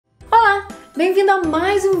Bem-vindo a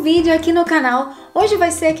mais um vídeo aqui no canal. Hoje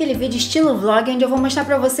vai ser aquele vídeo estilo vlog, onde eu vou mostrar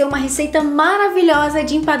pra você uma receita maravilhosa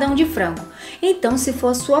de empadão de frango. Então, se for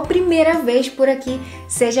a sua primeira vez por aqui,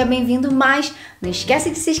 seja bem-vindo, mas não esquece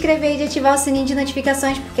de se inscrever e de ativar o sininho de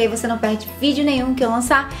notificações, porque aí você não perde vídeo nenhum que eu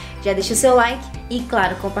lançar. Já deixa o seu like e,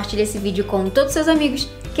 claro, compartilha esse vídeo com todos os seus amigos,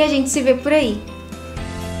 que a gente se vê por aí.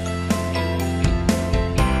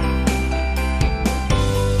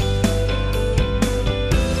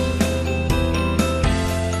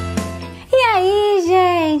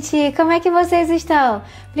 Como é que vocês estão?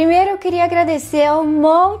 Primeiro eu queria agradecer ao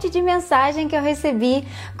monte de mensagem que eu recebi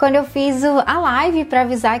quando eu fiz a live para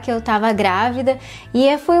avisar que eu estava grávida,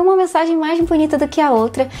 e foi uma mensagem mais bonita do que a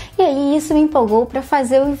outra, e aí isso me empolgou para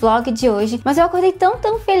fazer o vlog de hoje. Mas eu acordei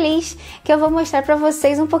tão feliz que eu vou mostrar para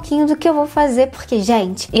vocês um pouquinho do que eu vou fazer, porque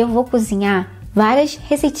gente, eu vou cozinhar várias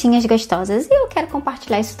receitinhas gostosas e eu quero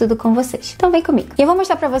compartilhar isso tudo com vocês. Então vem comigo. E eu vou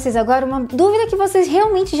mostrar pra vocês agora uma dúvida que vocês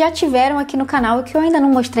realmente já tiveram aqui no canal e que eu ainda não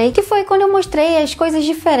mostrei, que foi quando eu mostrei as coisas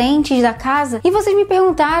diferentes da casa e vocês me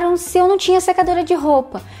perguntaram se eu não tinha secadora de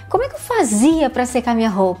roupa. Como é que eu fazia pra secar minha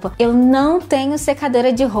roupa? Eu não tenho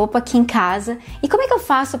secadora de roupa aqui em casa. E como é que eu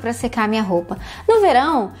faço pra secar minha roupa? No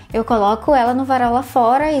verão, eu coloco ela no varal lá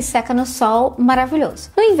fora e seca no sol, maravilhoso.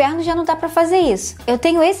 No inverno já não dá pra fazer isso. Eu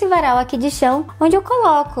tenho esse varal aqui de chão, onde eu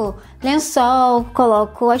coloco lençol,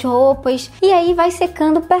 coloco as roupas e aí vai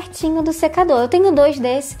secando pertinho do secador. Eu tenho dois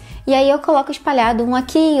desses e aí eu coloco espalhado, um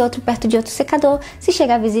aqui e outro perto de outro secador. Se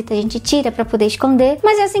chegar a visita a gente tira para poder esconder,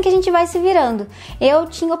 mas é assim que a gente vai se virando. Eu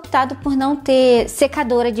tinha optado por não ter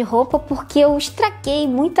secadora de roupa porque eu estraguei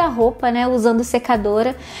muita roupa, né, usando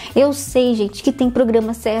secadora. Eu sei, gente, que tem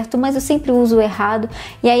programa certo, mas eu sempre uso o errado.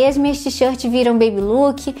 E aí as minhas t-shirts viram baby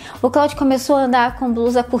look. O Claudio começou a andar com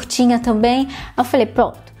blusa curtinha também. Eu falei,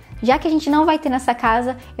 pronto, já que a gente não vai ter nessa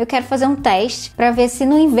casa, eu quero fazer um teste para ver se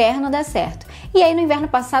no inverno dá certo. E aí no inverno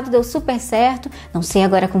passado deu super certo. Não sei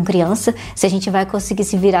agora com criança se a gente vai conseguir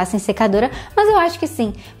se virar sem secadora, mas eu acho que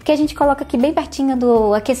sim, porque a gente coloca aqui bem pertinho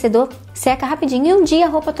do aquecedor, seca rapidinho e um dia a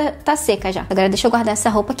roupa tá seca já. Agora deixa eu guardar essa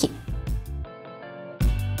roupa aqui.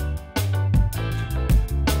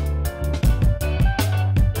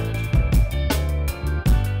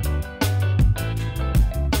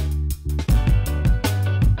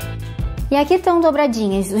 E aqui estão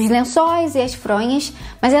dobradinhas os lençóis e as fronhas,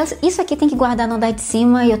 mas isso aqui tem que guardar no andar de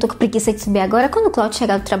cima e eu tô com preguiça de subir agora. Quando o Claudio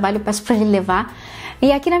chegar do trabalho, eu peço pra ele levar. E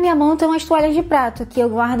aqui na minha mão estão as toalhas de prato que eu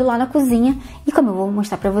guardo lá na cozinha. E como eu vou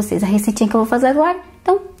mostrar pra vocês a receitinha que eu vou fazer agora,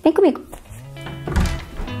 então vem comigo.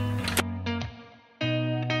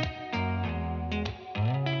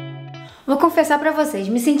 Vou confessar pra vocês,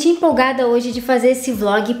 me senti empolgada hoje de fazer esse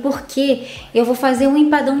vlog porque eu vou fazer um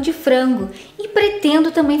empadão de frango e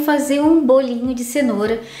pretendo também fazer um bolinho de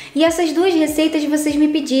cenoura. E essas duas receitas vocês me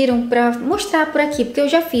pediram pra mostrar por aqui, porque eu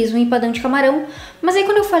já fiz um empadão de camarão, mas aí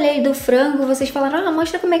quando eu falei do frango, vocês falaram, ah,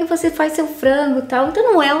 mostra como é que você faz seu frango e tal.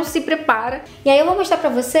 Então não é um se prepara. E aí eu vou mostrar pra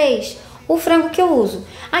vocês o frango que eu uso.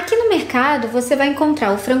 Aqui no mercado você vai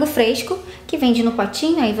encontrar o frango fresco, que vende no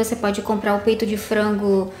potinho, aí você pode comprar o peito de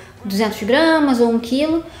frango 200 gramas ou 1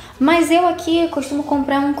 quilo, mas eu aqui costumo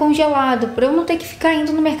comprar um congelado, para eu não ter que ficar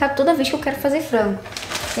indo no mercado toda vez que eu quero fazer frango.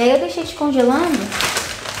 E aí eu deixei descongelando.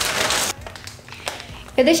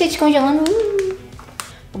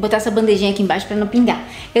 Vou botar essa bandejinha aqui embaixo para não pingar.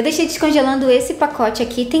 Eu deixei descongelando esse pacote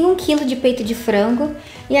aqui, tem 1 quilo de peito de frango,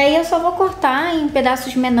 e aí eu só vou cortar em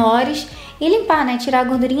pedaços menores e limpar, né, tirar a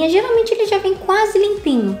gordurinha. Geralmente ele já vem quase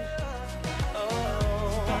limpinho.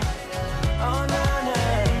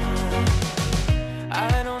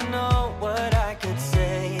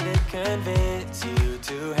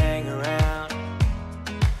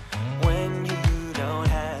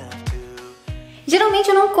 Geralmente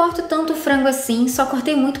eu não corto tanto o frango assim, só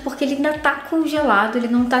cortei muito porque ele ainda tá congelado, ele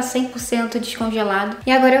não tá 100% descongelado.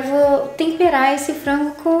 E agora eu vou temperar esse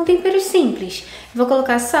frango com temperos simples. Vou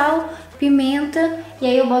colocar sal, pimenta e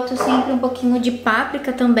aí eu boto sempre um pouquinho de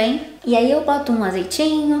páprica também. E aí eu boto um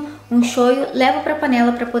azeitinho, um shoyu, levo pra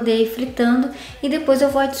panela pra poder ir fritando e depois eu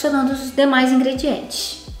vou adicionando os demais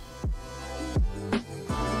ingredientes.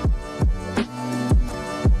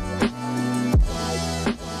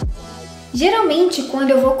 Geralmente, quando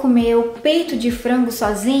eu vou comer o peito de frango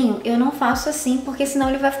sozinho, eu não faço assim, porque senão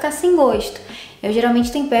ele vai ficar sem gosto. Eu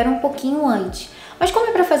geralmente tempero um pouquinho antes. Mas como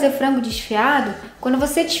é para fazer frango desfiado, quando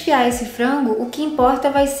você desfiar esse frango, o que importa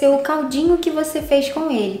vai ser o caldinho que você fez com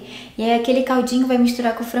ele. E aí aquele caldinho vai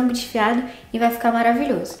misturar com o frango desfiado e vai ficar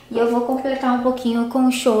maravilhoso. E eu vou completar um pouquinho com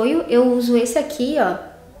o shoyu. Eu uso esse aqui, ó.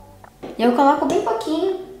 E eu coloco bem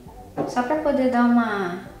pouquinho, só para poder dar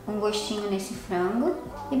um gostinho nesse frango.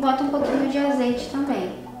 E boto um pouquinho de azeite também.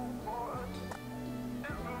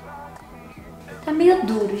 meio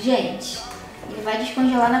duro, gente. Ele vai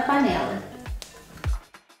descongelar na panela.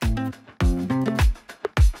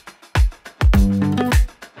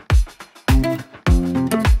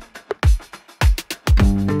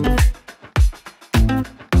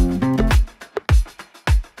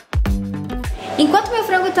 Enquanto meu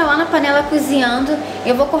frango tá lá na panela cozinhando,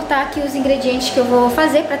 eu vou cortar aqui os ingredientes que eu vou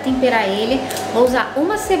fazer para temperar ele. Vou usar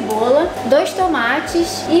uma cebola, 2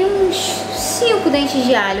 tomates e uns 5 dentes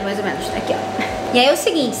de alho, mais ou menos. Aqui, ó. E aí é o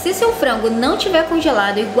seguinte, se seu frango não tiver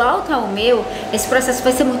congelado igual tá o meu, esse processo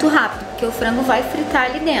vai ser muito rápido, porque o frango vai fritar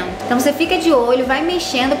ali dentro. Então você fica de olho, vai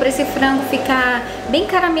mexendo para esse frango ficar bem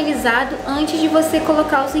caramelizado antes de você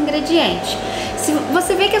colocar os ingredientes. Se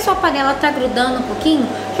você vê que a sua panela tá grudando um pouquinho,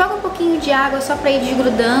 joga um pouquinho de água só para ir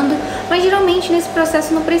desgrudando, mas geralmente nesse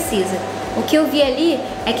processo não precisa. O que eu vi ali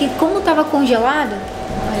é que como tava congelado,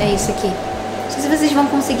 olha isso aqui, não sei se vocês vão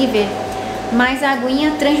conseguir ver, mas a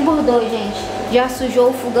aguinha transbordou, gente. Já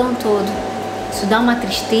sujou o fogão todo. Isso dá uma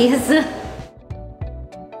tristeza.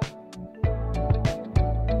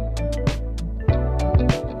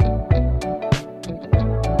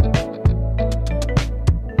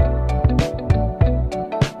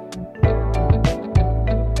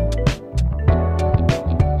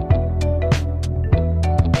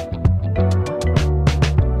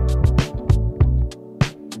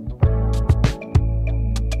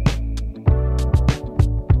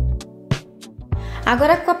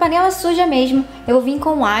 Agora com a panela suja mesmo, eu vou vir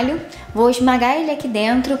com o alho, vou esmagar ele aqui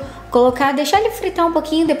dentro, deixar ele fritar um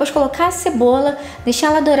pouquinho, depois colocar a cebola, deixar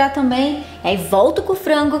ela dourar também, aí volto com o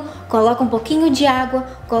frango, coloco um pouquinho de água,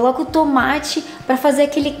 coloco o tomate para fazer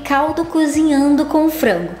aquele caldo cozinhando com o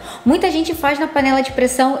frango. Muita gente faz na panela de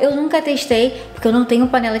pressão, eu nunca testei, porque eu não tenho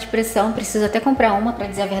panela de pressão, preciso até comprar uma para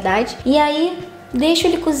dizer a verdade. E aí deixo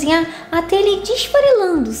ele cozinhar até ele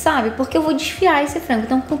desfarelando, sabe? Porque eu vou desfiar esse frango,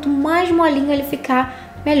 então quanto mais molinho ele ficar,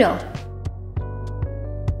 melhor.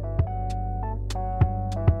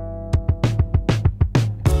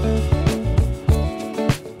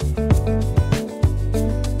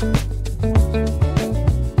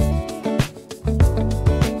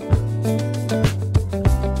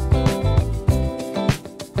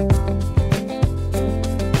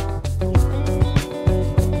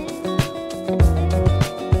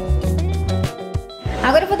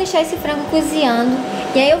 Agora eu vou deixar esse frango cozinhando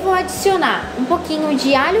e aí eu vou adicionar um pouquinho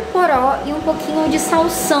de alho poró e um pouquinho de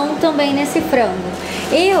salsão também nesse frango.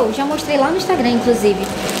 Eu já mostrei lá no Instagram, inclusive.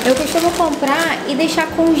 Eu costumo comprar e deixar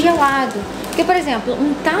congelado. Porque, por exemplo,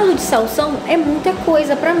 um talo de salsão é muita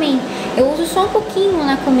coisa pra mim. Eu uso só um pouquinho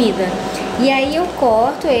na comida. E aí eu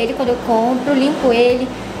corto ele quando eu compro, limpo ele,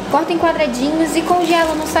 corto em quadradinhos e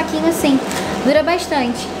congelo num saquinho assim. Dura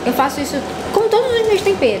bastante. Eu faço isso com todos os meus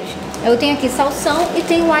temperos. Eu tenho aqui salsão e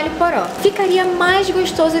tenho alho poró. Ficaria mais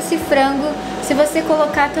gostoso esse frango se você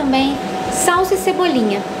colocar também salsa e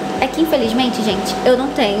cebolinha. É que infelizmente, gente, eu não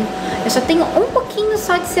tenho. Eu só tenho um pouquinho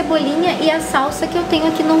só de cebolinha e a salsa que eu tenho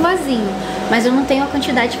aqui num vasinho. Mas eu não tenho a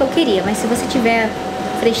quantidade que eu queria. Mas se você tiver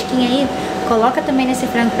fresquinha aí, coloca também nesse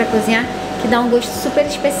frango para cozinhar, que dá um gosto super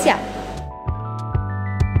especial.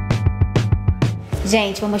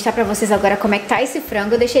 Gente, vou mostrar pra vocês agora como é que tá esse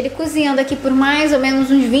frango. Eu deixei ele cozinhando aqui por mais ou menos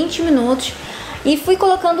uns 20 minutos e fui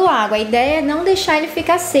colocando água. A ideia é não deixar ele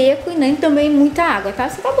ficar seco e nem também muita água, tá?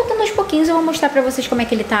 Você vai botando aos pouquinhos, eu vou mostrar pra vocês como é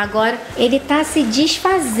que ele tá agora. Ele tá se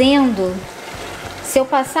desfazendo. Se eu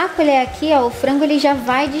passar a colher aqui, ó, o frango ele já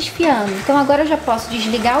vai desfiando. Então agora eu já posso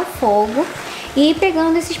desligar o fogo e ir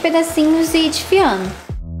pegando esses pedacinhos e desfiando.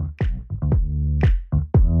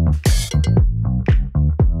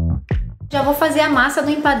 Já vou fazer a massa do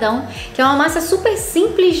empadão, que é uma massa super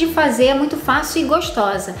simples de fazer, é muito fácil e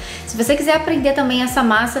gostosa. Se você quiser aprender também essa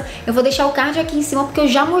massa, eu vou deixar o card aqui em cima, porque eu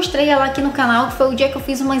já mostrei ela aqui no canal, que foi o dia que eu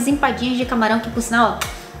fiz umas empadinhas de camarão, que por sinal,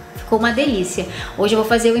 ó, ficou uma delícia. Hoje eu vou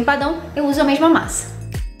fazer o empadão, eu uso a mesma massa.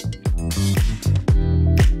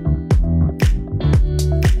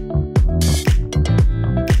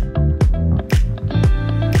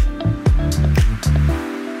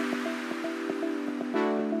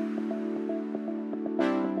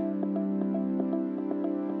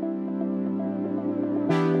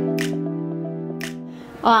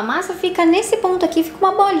 Ó, a massa fica nesse ponto aqui, fica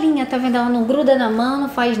uma bolinha, tá vendo? Ela não gruda na mão, não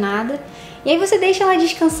faz nada. E aí você deixa ela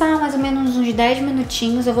descansar mais ou menos uns 10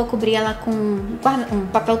 minutinhos. Eu vou cobrir ela com um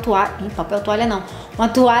papel toalha não, uma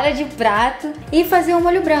toalha de prato e fazer um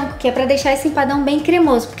molho branco, que é pra deixar esse empadão bem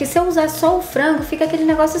cremoso, porque se eu usar só o frango, fica aquele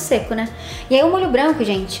negócio seco, né? E aí o molho branco,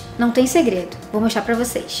 gente, não tem segredo. Vou mostrar pra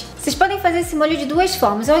vocês. Vocês podem fazer esse molho de duas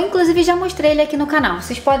formas. Eu, inclusive, já mostrei ele aqui no canal.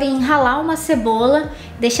 Vocês podem ralar uma cebola,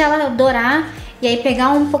 deixar ela dourar, e aí pegar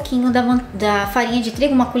um pouquinho da farinha de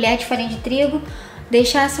trigo, uma colher de farinha de trigo,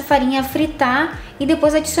 deixar essa farinha fritar e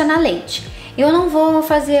depois adicionar leite. Eu não vou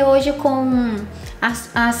fazer hoje com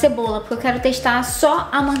a cebola, porque eu quero testar só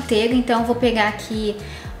a manteiga, então eu vou pegar aqui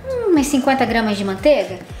umas 50 gramas de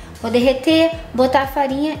manteiga, vou derreter, botar a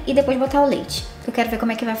farinha e depois botar o leite. Eu quero ver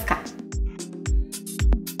como é que vai ficar.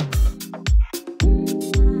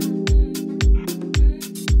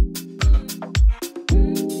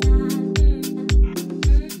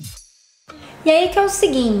 E aí que é o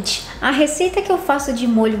seguinte, a receita que eu faço de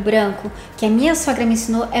molho branco, que a minha sogra me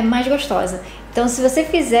ensinou, é mais gostosa. Então se você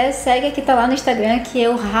fizer, segue aqui, tá lá no Instagram, que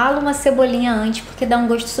eu ralo uma cebolinha antes, porque dá um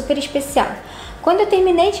gosto super especial. Quando eu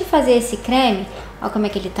terminei de fazer esse creme, ó como é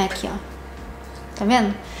que ele tá aqui, ó. Tá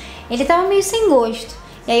vendo? Ele tava meio sem gosto.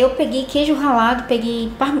 E aí eu peguei queijo ralado,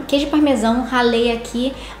 peguei queijo parmesão, ralei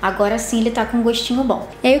aqui, agora sim ele tá com um gostinho bom.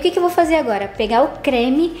 E aí o que eu vou fazer agora? Pegar o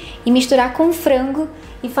creme e misturar com o frango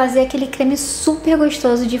e fazer aquele creme super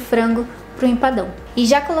gostoso de frango pro empadão. E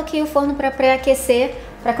já coloquei o forno para pré-aquecer,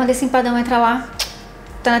 para quando esse empadão entrar lá,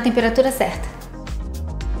 tá na temperatura certa.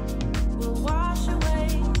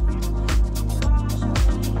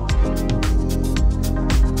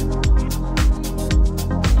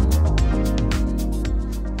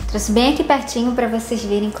 Trouxe bem aqui pertinho para vocês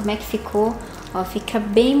verem como é que ficou. Ó, fica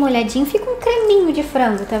bem molhadinho, fica um creminho de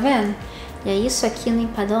frango, tá vendo? E é isso aqui no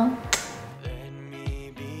empadão.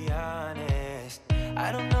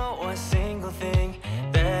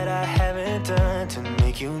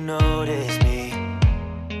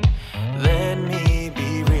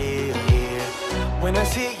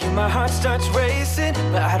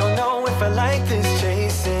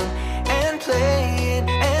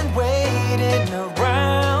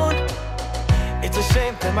 It's a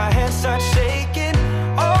shame that my hands start shaking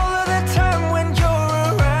all of the time when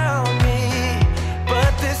you're around me.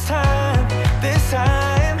 But this time,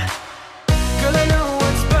 girl, I know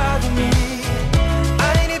what's bothering me.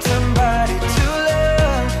 I need somebody to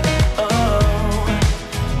love. Oh,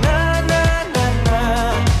 nah, nah, nah,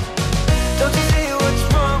 nah. Don't you see what's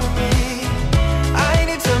wrong with me? I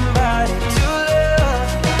need somebody to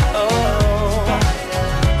love. Oh,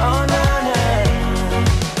 oh, nah, nah.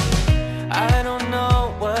 I don't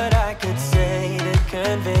know what I could say to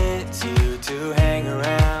convince you to hang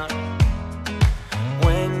around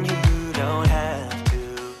when you don't have to.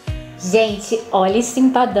 Gente, olha esse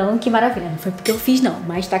empadão, que maravilha. Não foi porque eu fiz não,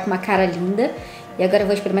 mas tá com uma cara linda. E agora eu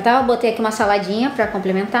vou experimentar. Eu botei aqui uma saladinha pra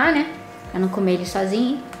complementar, né? Pra não comer ele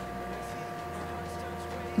sozinho.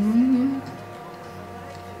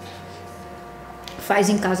 Faz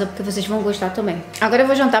em casa porque vocês vão gostar também. Agora eu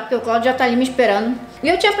vou jantar porque o Cláudio já tá ali me esperando. E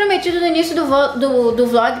eu tinha prometido no início do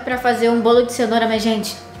vlog pra fazer um bolo de cenoura, mas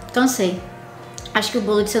gente, cansei. Acho que o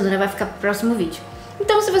bolo de cenoura vai ficar pro próximo vídeo.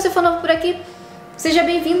 Então se você for novo por aqui, seja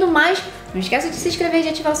bem-vindo, mas não esqueça de se inscrever e de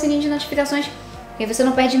ativar o sininho de notificações. E aí você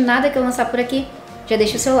não perde nada que eu lançar por aqui. Já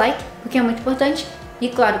deixa o seu like, porque é muito importante. E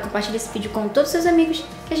claro, compartilha esse vídeo com todos os seus amigos,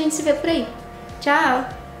 que a gente se vê por aí. Tchau!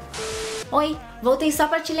 Oi, voltei só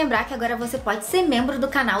pra te lembrar que agora você pode ser membro do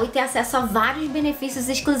canal e ter acesso a vários benefícios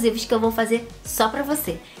exclusivos que eu vou fazer só pra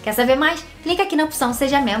você. Quer saber mais? Clica aqui na opção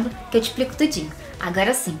Seja Membro que eu te explico tudinho.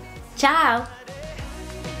 Agora sim, tchau!